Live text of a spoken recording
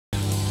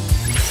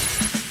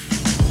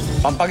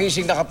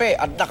Pampagising na kape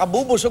at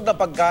nakabubusog na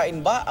pagkain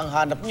ba ang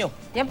hanap nyo?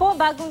 Yan po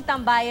ang bagong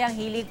tambayang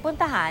hilig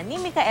puntahan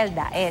ni Mikael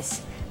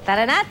Daez.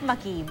 Tara na at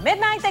maki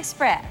Midnight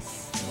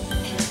Express.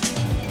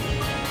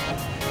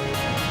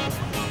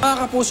 Mga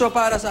kapuso,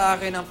 para sa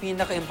akin, ang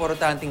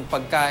pinaka-importanting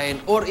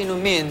pagkain or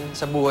inumin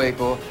sa buhay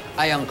ko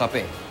ay ang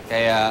kape.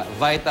 Kaya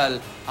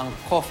vital ang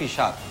coffee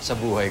shop sa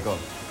buhay ko.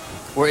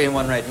 We're in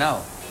one right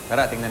now.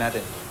 Tara, tingnan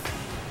natin.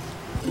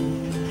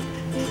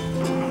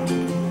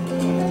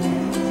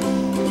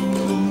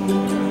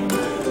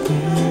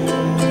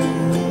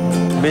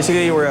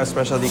 Basically, we're a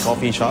specialty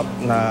coffee shop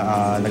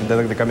na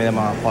nagdadagdag kami ng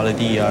mga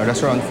quality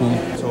restaurant food.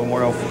 So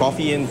more of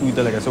coffee and food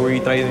talaga. So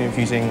we try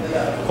infusing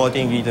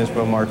quality ingredients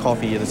from our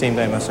coffee at the same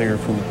time as your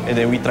food. And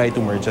then we try to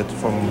merge it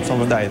from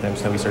some of the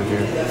items that we serve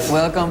here.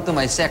 Welcome to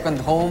my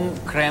second home,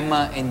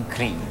 crema and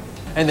cream.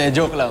 Hindi,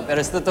 joke lang.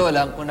 Pero sa totoo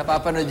lang, kung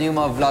napapanood niyo yung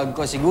mga vlog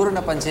ko, siguro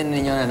napansin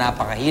niyo na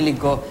napakahilig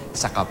ko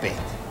sa kape.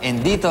 And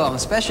dito, ang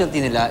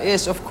specialty nila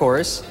is, of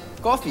course,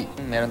 coffee.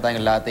 Meron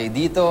tayong latte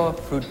dito,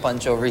 fruit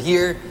punch over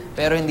here,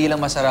 pero hindi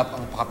lang masarap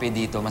ang kape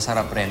dito,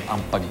 masarap rin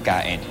ang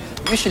pagkain.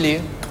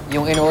 Usually,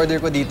 yung in-order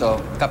ko dito,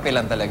 kape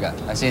lang talaga.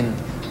 As in,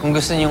 kung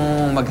gusto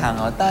nyong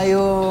mag-hangout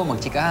tayo,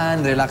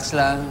 magchikahan, relax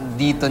lang,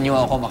 dito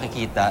nyo ako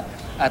makikita.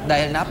 At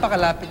dahil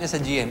napakalapit na sa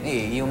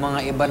GMA, yung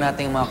mga iba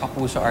nating mga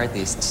kapuso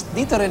artists,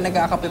 dito rin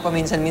nagkakape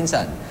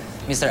paminsan-minsan.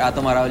 Mr.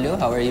 Ato Maraulio,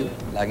 how are you?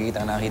 Lagi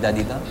kitang nakakita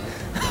dito.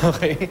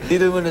 Okay,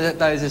 dito muna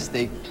tayo sa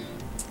steak.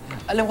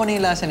 Alam ko na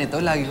yung lasa nito,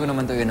 lagi ko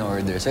naman ito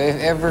in-order. So if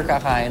ever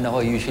kakain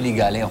ako, usually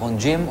galing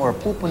akong gym or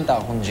pupunta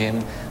akong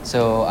gym.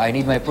 So I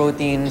need my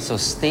protein, so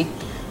steak.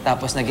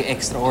 Tapos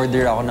nag-extra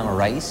order ako ng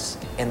rice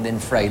and then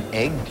fried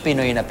egg.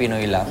 Pinoy na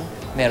Pinoy lang.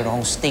 Meron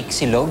akong steak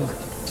silog.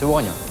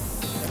 Subukan nyo.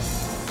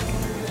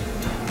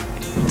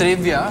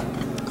 Trivia,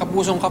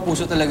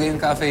 kapusong-kapuso talaga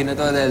yung cafe na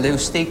to dahil yung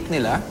steak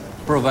nila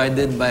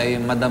provided by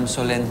Madam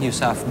Solen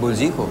Yusaf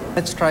Bolzico.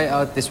 Let's try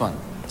out this one.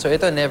 So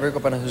ito, never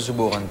ko pa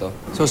nasusubukan to.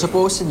 So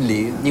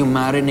supposedly, yung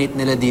marinate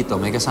nila dito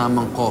may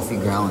kasamang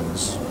coffee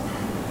grounds.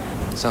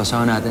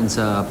 Sausaw natin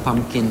sa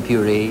pumpkin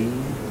puree.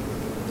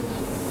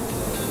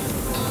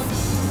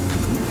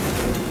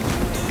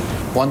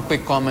 One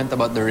quick comment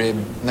about the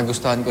rib.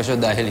 Nagustuhan ko siya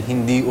dahil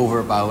hindi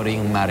overpowering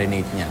yung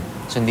marinate niya.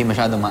 So hindi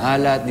masyadong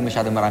maalat, hindi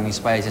masyadong maraming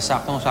spices.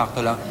 Saktong-sakto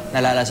lang,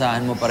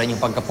 nalalasahan mo pa rin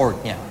yung pagka-pork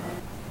niya.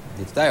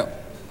 Dito tayo.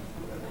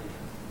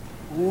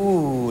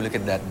 Ooh, look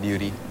at that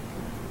beauty.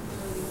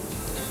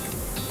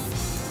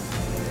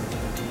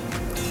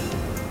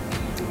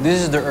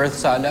 This is the earth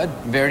salad.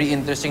 Very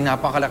interesting.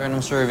 Napakalaki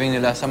ng serving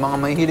nila. Sa mga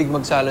mahilig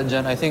mag-salad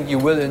dyan, I think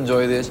you will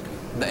enjoy this.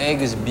 The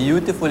egg is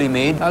beautifully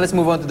made. Now let's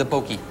move on to the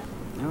poke.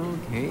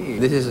 Okay.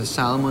 This is a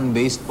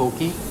salmon-based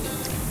poke.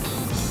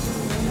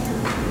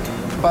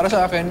 Para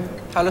sa akin,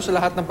 halos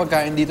lahat ng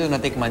pagkain dito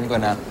natikman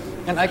ko na.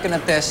 And I can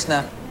attest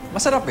na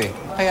masarap eh.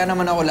 Kaya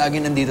naman ako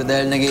lagi nandito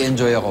dahil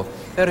nag-i-enjoy ako.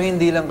 Pero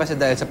hindi lang kasi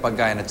dahil sa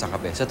pagkain at sa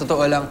kape. Sa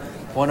totoo lang,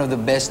 one of the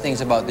best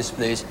things about this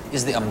place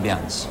is the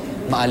ambiance.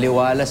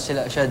 Maaliwalas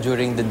siya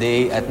during the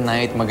day, at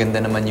night, maganda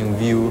naman yung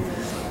view.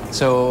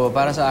 So,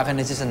 para sa akin,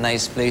 this is a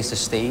nice place to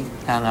stay,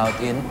 hang out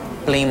in,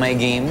 play my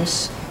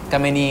games.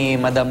 Kami ni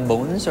Madam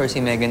Bones or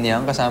si Megan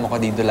Yang, kasama ko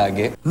dito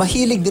lagi.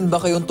 Mahilig din ba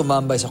kayong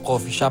tumambay sa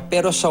coffee shop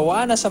pero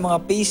sawa na sa mga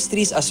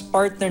pastries as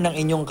partner ng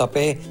inyong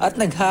kape at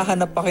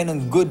naghahanap pa kayo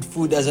ng good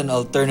food as an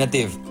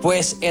alternative?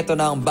 Pues eto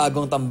na ang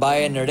bagong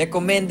tambayan na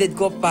recommended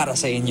ko para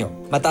sa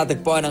inyo.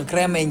 Matatagpuan ang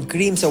crema and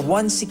cream sa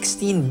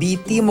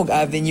 116B Timog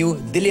Avenue,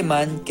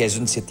 Diliman,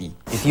 Quezon City.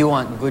 If you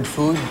want good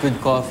food, good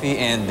coffee,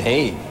 and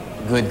hey,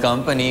 good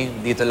company,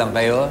 dito lang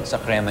kayo sa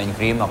crema and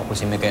cream. Ako po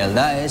si Mikael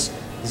Daez.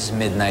 This is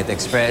Midnight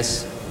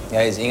Express.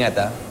 Guys, ingat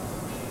ha.